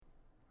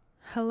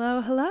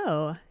Hello,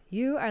 hello.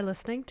 You are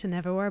listening to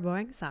Never Wore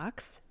Boring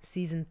Socks,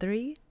 Season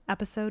 3,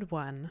 Episode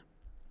 1.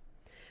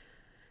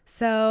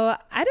 So,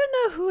 I don't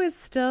know who is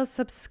still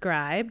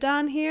subscribed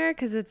on here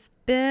because it's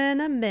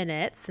been a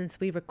minute since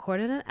we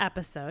recorded an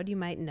episode, you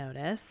might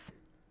notice.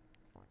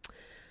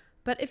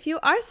 But if you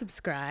are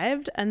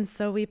subscribed, and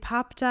so we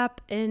popped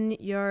up in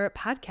your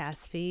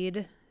podcast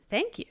feed,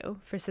 thank you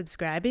for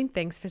subscribing.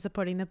 Thanks for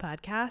supporting the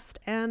podcast,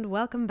 and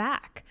welcome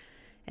back.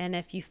 And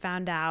if you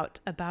found out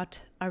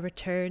about our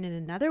return in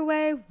another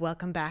way,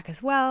 welcome back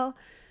as well.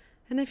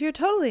 And if you're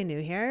totally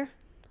new here,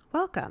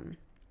 welcome.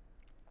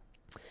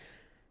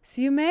 So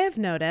you may have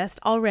noticed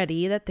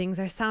already that things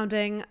are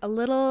sounding a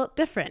little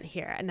different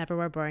here at Never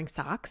Wear Boring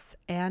Socks.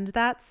 And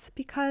that's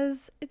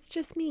because it's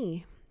just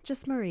me,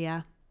 just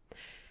Maria.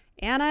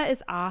 Anna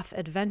is off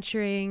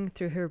adventuring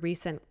through her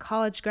recent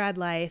college grad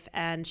life,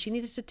 and she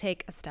needed to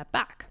take a step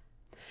back.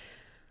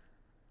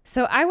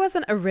 So I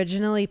wasn't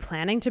originally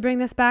planning to bring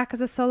this back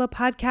as a solo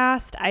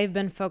podcast. I've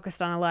been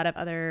focused on a lot of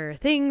other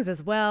things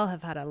as well,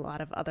 have had a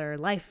lot of other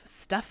life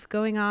stuff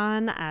going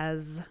on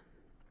as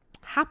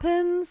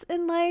happens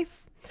in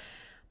life.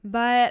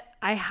 But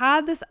I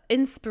had this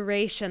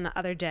inspiration the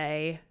other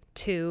day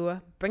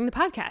to bring the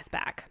podcast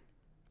back.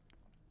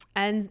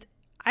 And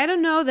I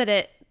don't know that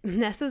it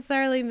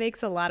necessarily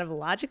makes a lot of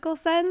logical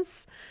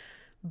sense,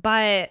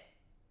 but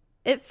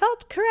it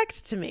felt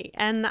correct to me,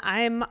 and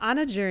I'm on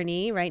a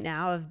journey right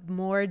now of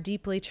more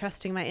deeply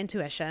trusting my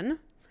intuition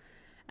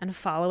and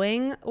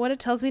following what it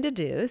tells me to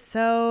do.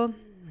 So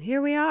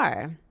here we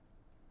are.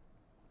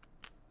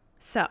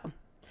 So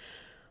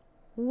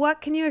what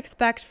can you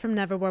expect from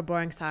Never Wore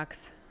Boring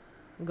Socks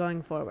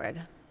going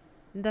forward?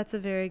 That's a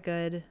very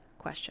good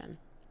question.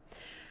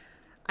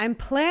 I'm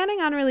planning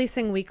on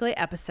releasing weekly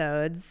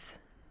episodes.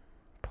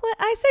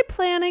 I say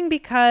planning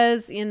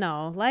because,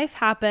 life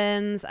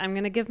happens. I'm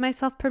going to give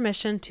myself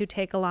permission to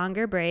take a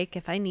longer break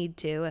if I need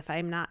to, if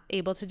I'm not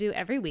able to do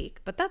every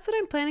week. But that's what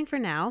I'm planning for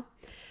now.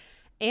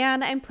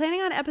 And I'm planning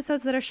on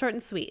episodes that are short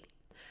and sweet.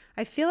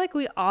 I feel like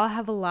we all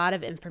have a lot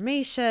of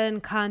information,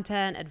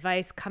 content,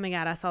 advice coming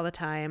at us all the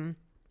time.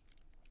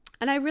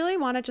 And I really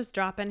want to just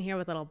drop in here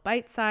with little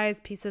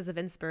bite-sized pieces of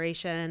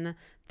inspiration,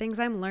 things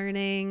I'm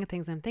learning,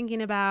 things I'm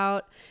thinking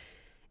about,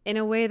 in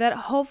a way that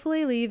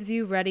hopefully leaves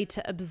you ready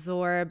to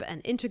absorb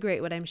and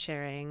integrate what I'm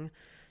sharing,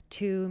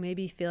 to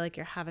maybe feel like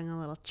you're having a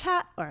little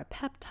chat or a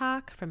pep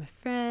talk from a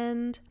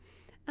friend.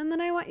 And then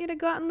I want you to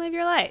go out and live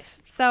your life.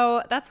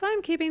 So that's why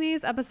I'm keeping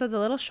these episodes a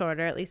little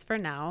shorter, at least for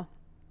now.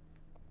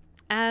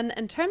 And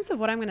in terms of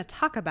what I'm going to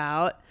talk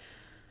about,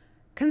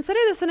 consider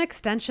this an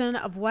extension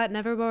of what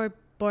Never Wore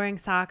Boring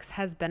Socks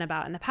has been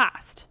about in the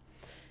past.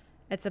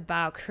 It's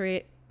about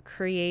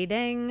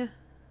creating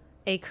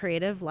a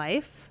creative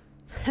life.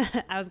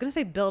 I was going to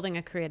say building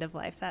a creative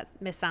life. That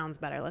sounds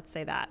better. Let's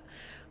say that.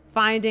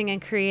 Finding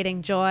and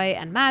creating joy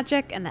and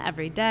magic in the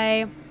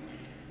everyday,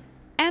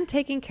 and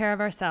taking care of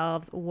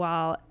ourselves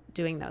while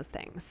doing those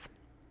things.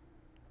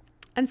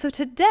 And so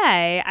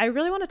today, I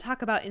really want to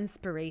talk about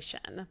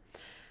inspiration.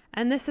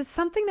 And this is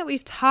something that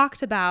we've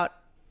talked about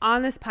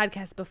on this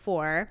podcast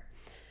before,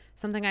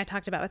 something I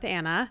talked about with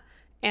Anna,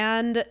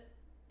 and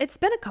it's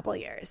been a couple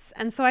years.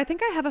 And so I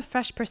think I have a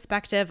fresh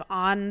perspective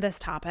on this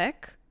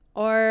topic,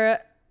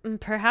 or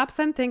perhaps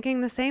I'm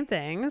thinking the same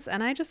things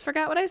and I just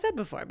forgot what I said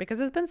before because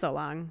it's been so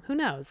long. Who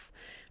knows?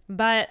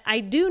 But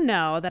I do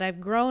know that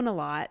I've grown a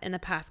lot in the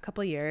past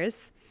couple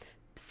years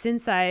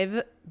since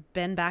I've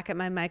been back at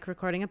my mic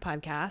recording a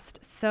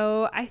podcast.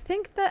 So I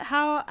think that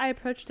how I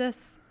approach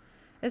this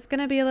is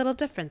going to be a little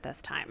different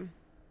this time.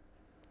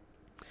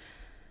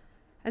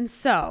 And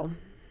so,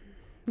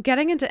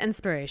 getting into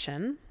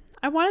inspiration,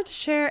 I wanted to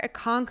share a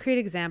concrete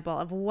example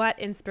of what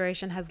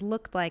inspiration has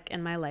looked like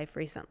in my life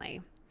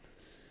recently.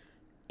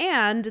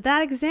 And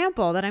that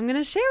example that I'm going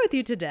to share with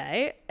you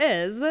today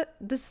is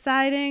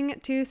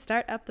deciding to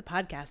start up the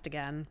podcast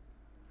again.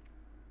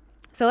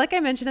 So like I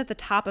mentioned at the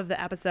top of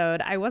the episode,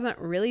 I wasn't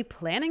really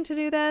planning to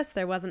do this.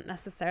 There wasn't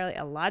necessarily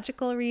a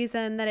logical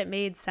reason that it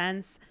made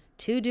sense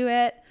to do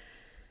it.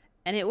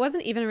 And it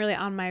wasn't even really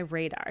on my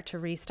radar to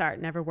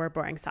restart Never Wore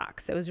Boring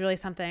Socks. It was really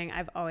something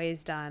I've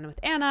always done with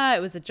Anna.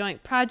 It was a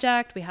joint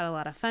project. We had a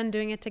lot of fun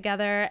doing it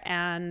together.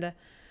 And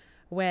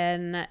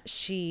when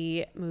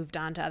she moved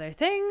on to other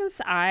things,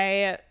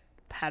 I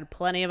had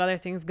plenty of other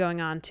things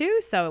going on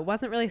too, so it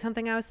wasn't really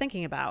something I was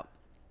thinking about.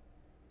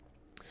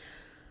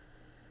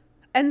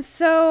 And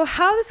so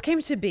how this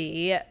came to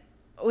be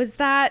was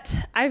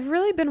that I've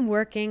really been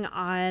working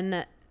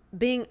on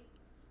being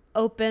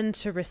open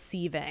to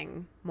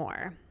receiving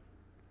more.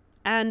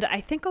 And I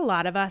think a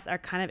lot of us are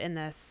kind of in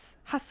this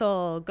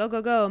hustle, go,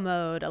 go, go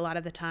mode a lot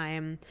of the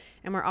time,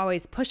 and we're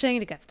always pushing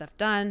to get stuff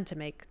done, to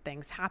make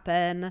things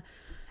happen.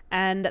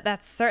 And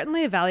that's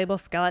certainly a valuable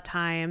skill at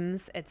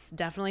times. It's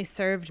definitely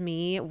served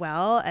me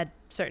well at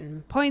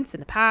certain points in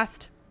the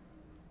past.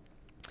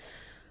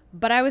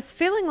 But I was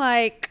feeling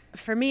like,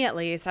 for me at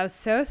least, I was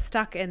so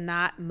stuck in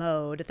that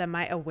mode that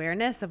my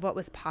awareness of what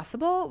was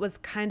possible was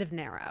kind of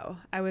narrow.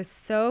 I was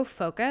so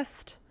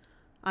focused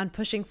on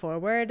pushing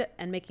forward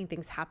and making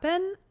things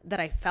happen that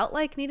I felt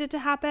like needed to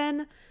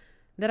happen,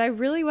 that I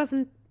really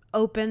wasn't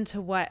open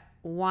to what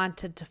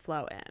wanted to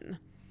flow in.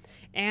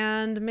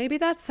 And maybe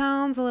that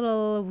sounds a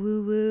little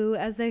woo-woo,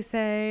 as they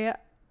say,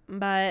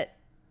 but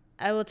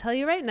I will tell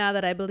you right now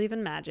that I believe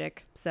in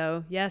magic.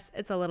 So yes,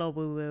 it's a little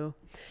woo-woo.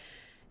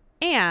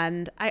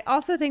 And I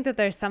also think that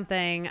there's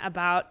something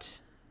about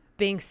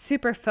being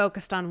super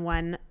focused on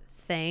one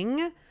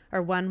thing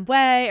or one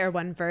way or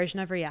one version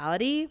of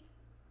reality.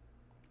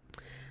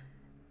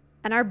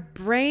 And our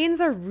brains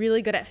are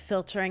really good at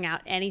filtering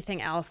out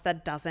anything else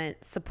that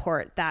doesn't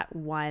support that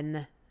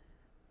one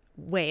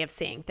way of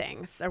seeing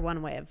things or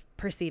one way of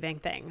perceiving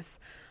things.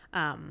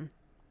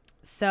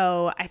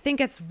 So I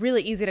think it's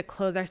really easy to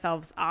close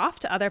ourselves off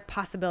to other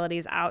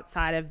possibilities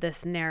outside of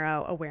this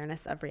narrow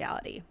awareness of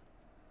reality.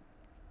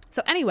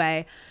 So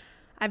anyway,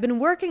 I've been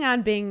working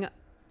on being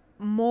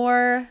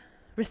more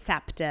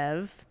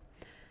receptive,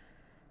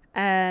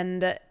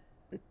 and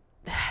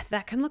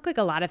that can look like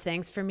a lot of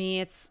things. For me,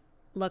 it's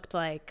looked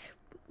like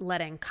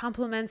letting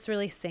compliments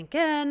really sink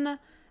in,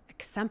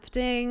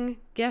 accepting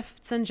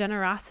gifts and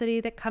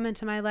generosity that come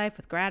into my life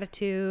with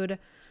gratitude,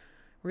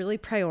 really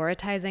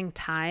prioritizing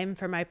time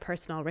for my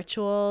personal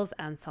rituals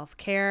and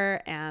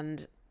self-care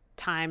and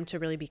time to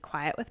really be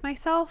quiet with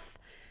myself,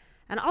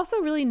 and also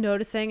really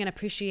noticing and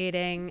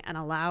appreciating and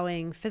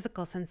allowing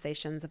physical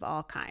sensations of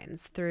all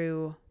kinds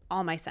through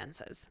all my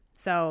senses.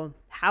 So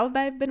how have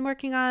I been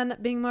working on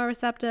being more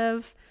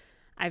receptive?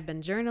 I've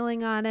been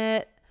journaling on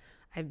it.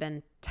 I've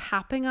been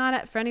tapping on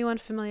it for anyone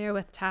familiar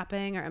with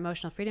tapping or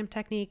emotional freedom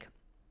technique.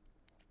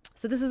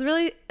 So this is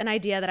really an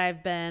idea that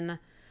I've been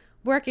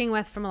working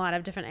with from a lot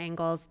of different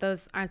angles.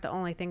 Those aren't the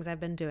only things I've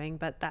been doing,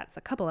 but that's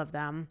a couple of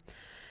them.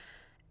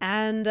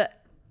 And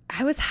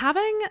I was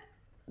having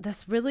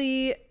this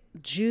really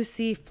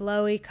juicy,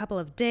 flowy couple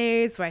of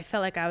days where I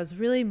felt like I was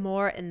really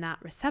more in that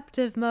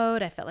receptive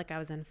mode. I felt like I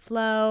was in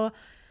flow,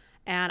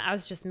 and I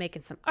was just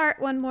making some art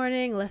one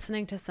morning,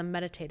 listening to some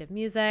meditative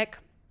music.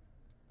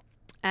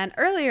 And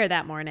earlier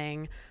that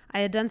morning, I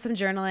had done some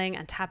journaling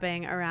and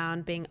tapping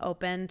around being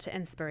open to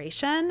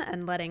inspiration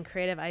and letting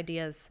creative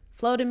ideas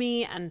flow to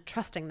me and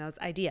trusting those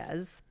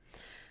ideas.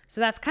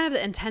 So that's kind of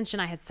the intention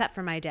I had set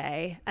for my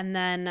day. And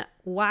then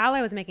while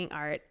I was making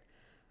art,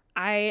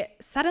 I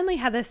suddenly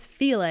had this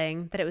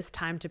feeling that it was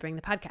time to bring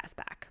the podcast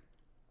back.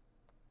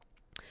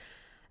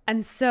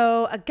 And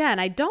so again,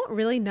 I don't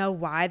really know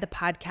why the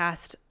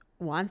podcast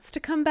wants to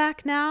come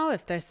back now,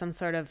 if there's some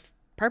sort of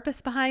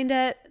purpose behind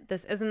it.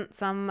 This isn't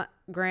some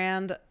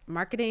grand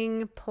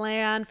marketing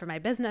plan for my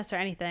business or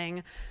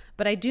anything,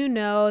 but I do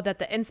know that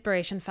the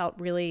inspiration felt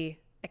really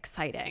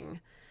exciting.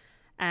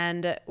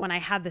 And when I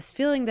had this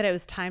feeling that it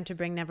was time to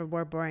bring Never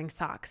Wore Boring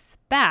Socks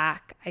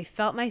back, I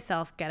felt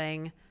myself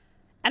getting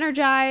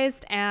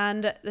energized,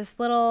 and this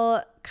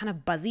little kind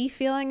of buzzy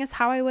feeling is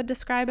how I would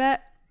describe it.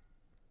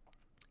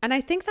 And I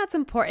think that's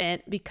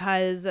important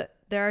because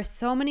there are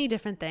so many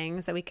different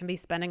things that we can be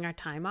spending our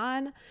time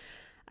on.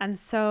 And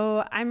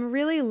so I'm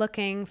really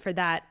looking for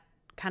that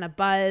kind of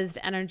buzzed,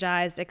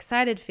 energized,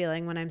 excited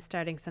feeling when I'm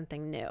starting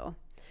something new.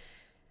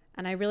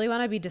 And I really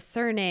want to be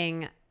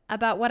discerning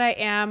about what I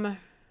am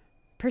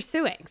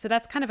pursuing. So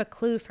that's kind of a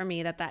clue for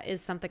me that that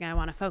is something I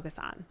want to focus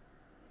on.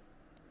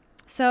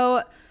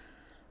 So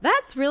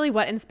that's really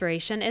what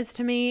inspiration is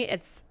to me.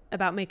 It's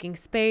about making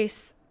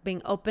space,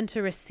 being open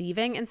to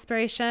receiving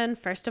inspiration,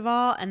 first of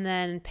all, and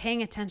then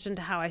paying attention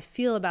to how I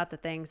feel about the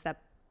things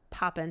that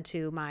pop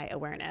into my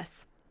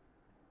awareness.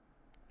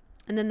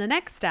 And then the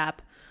next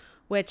step,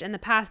 which in the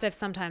past I've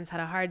sometimes had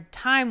a hard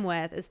time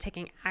with, is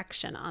taking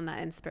action on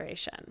that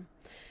inspiration.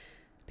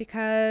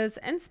 Because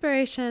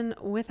inspiration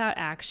without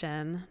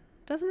action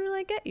doesn't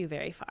really get you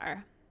very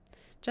far.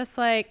 Just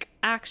like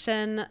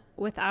action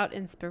without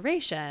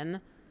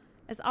inspiration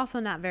is also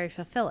not very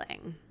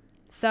fulfilling.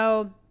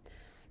 So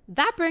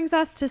that brings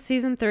us to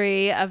season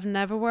 3 of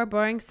Never Wore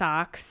Boring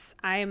Socks.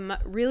 I'm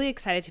really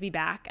excited to be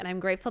back, and I'm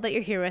grateful that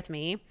you're here with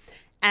me.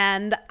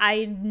 And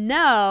I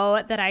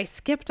know that I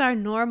skipped our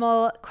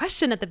normal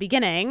question at the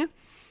beginning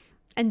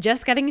and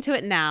just getting to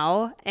it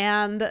now.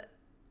 And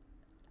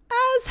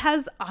as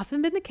has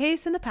often been the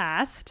case in the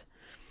past,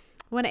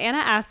 when Anna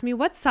asked me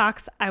what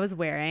socks I was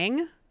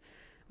wearing,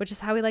 which is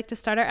how we like to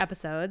start our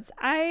episodes,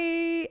 I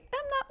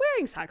am not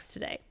wearing socks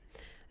today.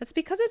 That's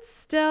because it's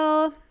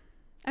still,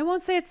 I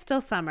won't say it's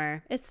still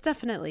summer. It's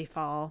definitely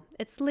fall.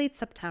 It's late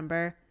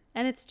September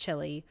and it's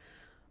chilly,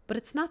 but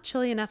it's not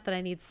chilly enough that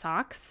I need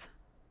socks.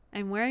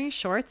 I'm wearing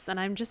shorts and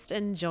I'm just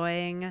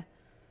enjoying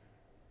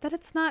that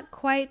it's not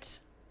quite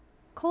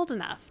cold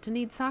enough to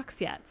need socks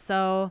yet.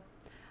 So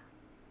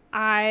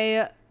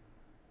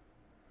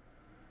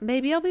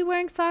maybe I'll be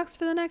wearing socks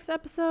for the next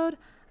episode.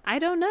 I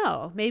don't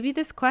know. Maybe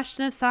this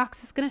question of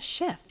socks is going to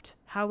shift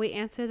how we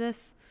answer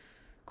this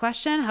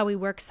question, how we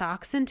work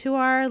socks into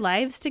our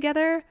lives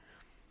together.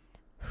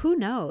 Who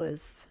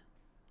knows?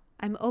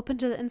 I'm open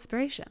to the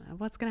inspiration of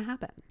what's going to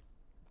happen.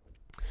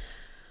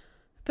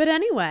 But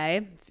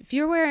anyway, if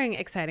you're wearing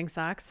exciting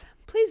socks,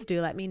 please do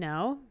let me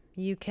know.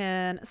 You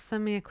can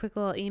send me a quick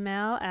little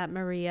email at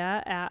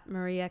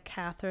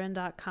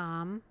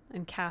maria@mariacatherine.com.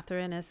 And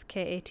Catherine is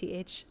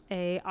Katharine,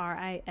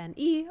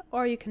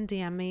 or you can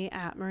DM me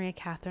at Maria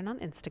Catherine on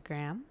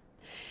Instagram.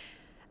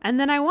 And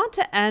then I want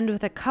to end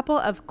with a couple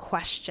of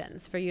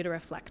questions for you to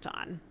reflect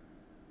on.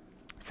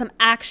 Some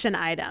action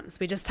items.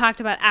 We just talked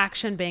about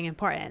action being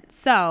important.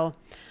 So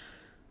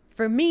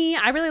for me,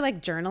 I really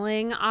like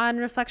journaling on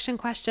reflection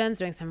questions,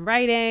 doing some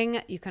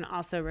writing. You can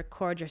also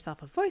record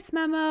yourself a voice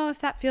memo if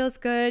that feels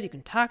good. You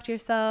can talk to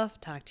yourself,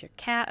 talk to your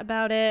cat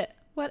about it,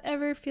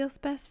 whatever feels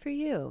best for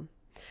you.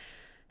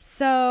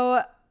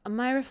 So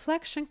my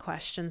reflection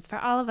questions for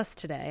all of us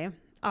today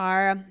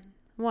are,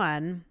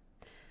 1,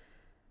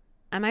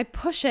 am I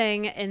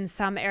pushing in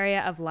some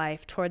area of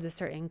life towards a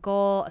certain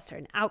goal, a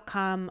certain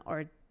outcome,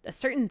 or a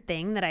certain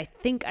thing that I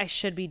think I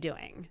should be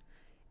doing?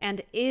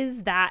 And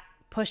is that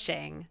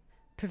pushing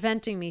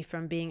preventing me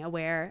from being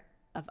aware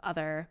of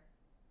other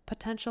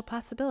potential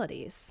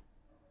possibilities?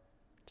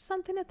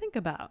 Something to think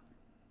about.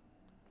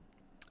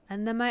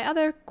 And then my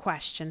other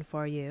question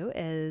for you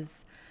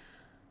is,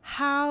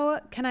 how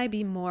can I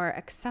be more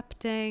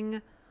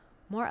accepting,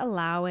 more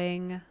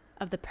allowing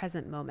of the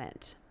present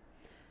moment?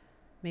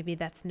 Maybe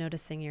that's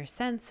noticing your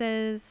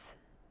senses,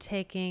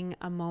 taking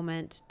a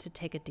moment to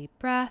take a deep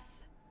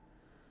breath,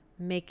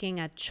 making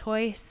a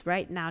choice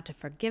right now to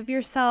forgive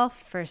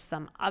yourself for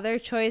some other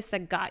choice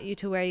that got you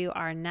to where you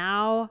are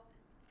now.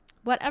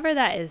 Whatever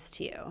that is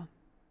to you,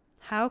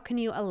 how can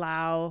you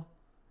allow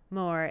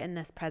more in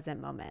this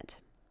present moment?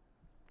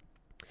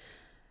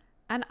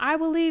 And I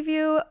will leave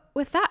you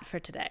with that for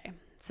today.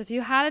 So if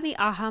you had any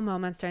aha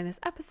moments during this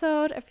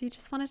episode, if you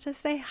just wanted to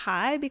say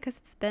hi because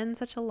it's been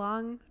such a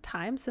long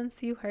time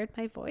since you heard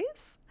my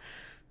voice,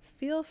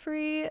 feel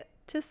free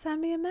to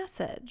send me a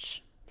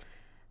message.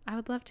 I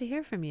would love to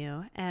hear from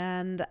you.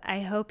 And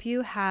I hope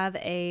you have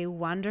a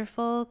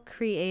wonderful,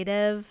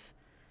 creative,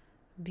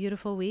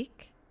 beautiful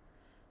week.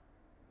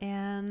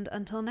 And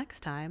until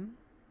next time,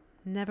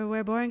 never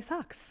wear boring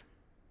socks.